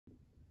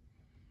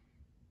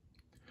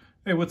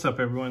Hey, what's up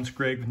everyone? It's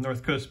Greg with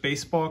North Coast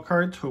Baseball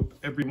Cards. Hope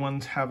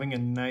everyone's having a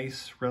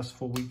nice,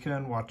 restful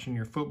weekend watching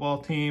your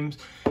football teams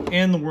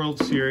and the World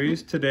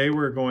Series. Today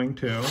we're going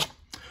to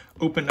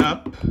open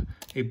up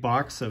a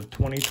box of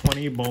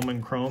 2020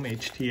 Bowman Chrome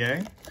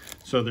HTA.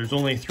 So there's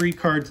only 3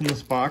 cards in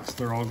this box.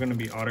 They're all going to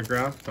be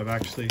autographed. I've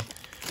actually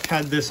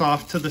had this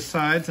off to the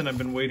sides and I've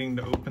been waiting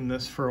to open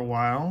this for a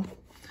while.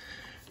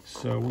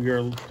 So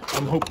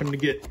I'm hoping to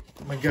get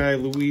my guy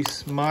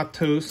Luis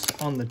Matos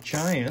on the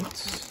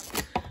Giants.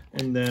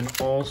 And then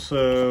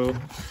also,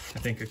 I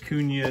think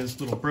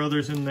Acuna's little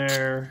brother's in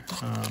there.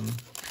 And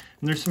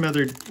there's some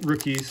other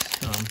rookies,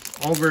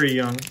 all very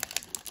young.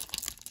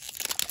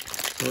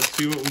 So let's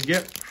see what we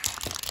get.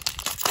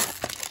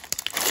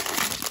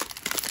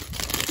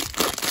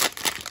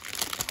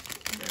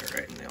 All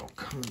right, and they all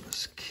come in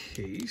this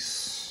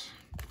case.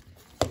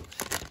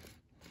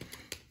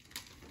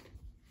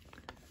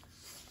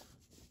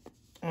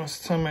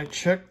 Last time I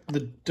checked,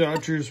 the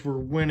Dodgers were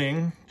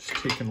winning. Just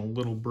taking a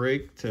little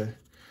break to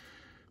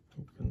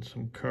open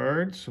some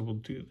cards, so we'll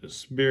do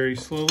this very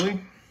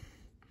slowly.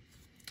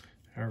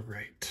 All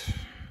right,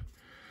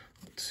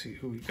 let's see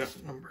who we got.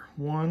 Number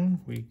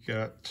 1, we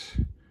got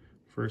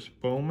first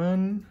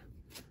Bowman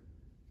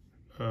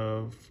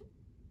of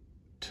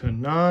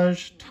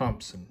Tanaj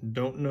Thompson.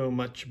 Don't know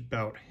much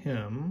about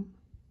him.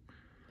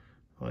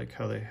 I like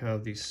how they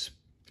have these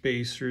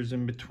spacers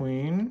in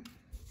between.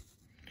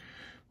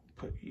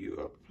 Put you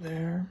up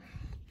there.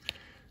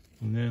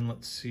 And then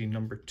let's see,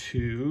 number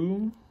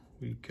 2.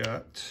 We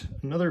got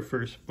another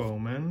first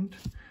Bowman,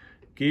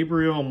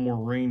 Gabriel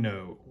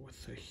Moreno,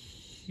 with a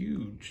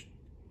huge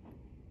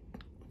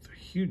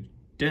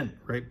dent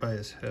right by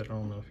his head. I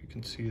don't know if you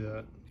can see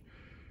that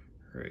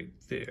right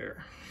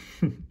there.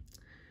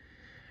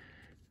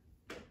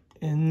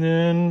 And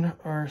then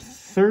our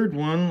third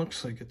one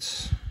looks like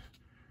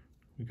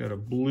we got a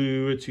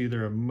blue. It's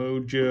either a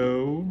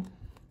Mojo,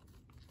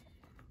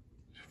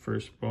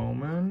 first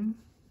Bowman.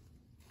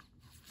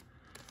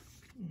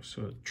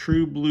 So a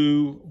true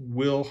blue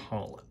Will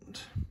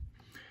Holland.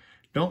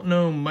 Don't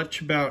know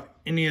much about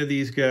any of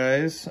these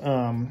guys.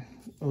 At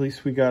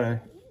least we got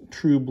a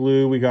true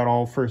blue. We got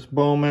all first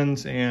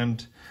Bowmans, and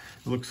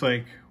it looks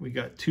like we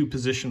got 2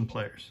 position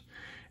players.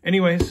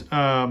 Anyways,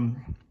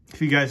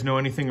 if you guys know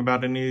anything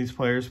about any of these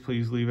players,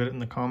 please leave it in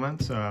the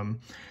comments.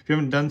 If you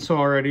haven't done so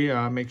already,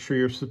 make sure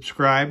you're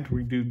subscribed.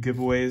 We do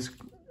giveaways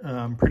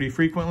pretty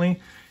frequently.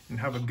 And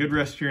have a good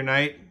rest of your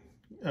night.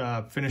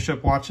 Finish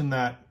up watching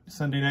that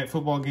Sunday night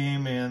football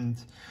game,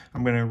 and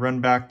I'm going to run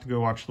back to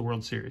go watch the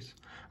World Series.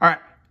 All right,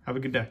 have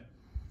a good day.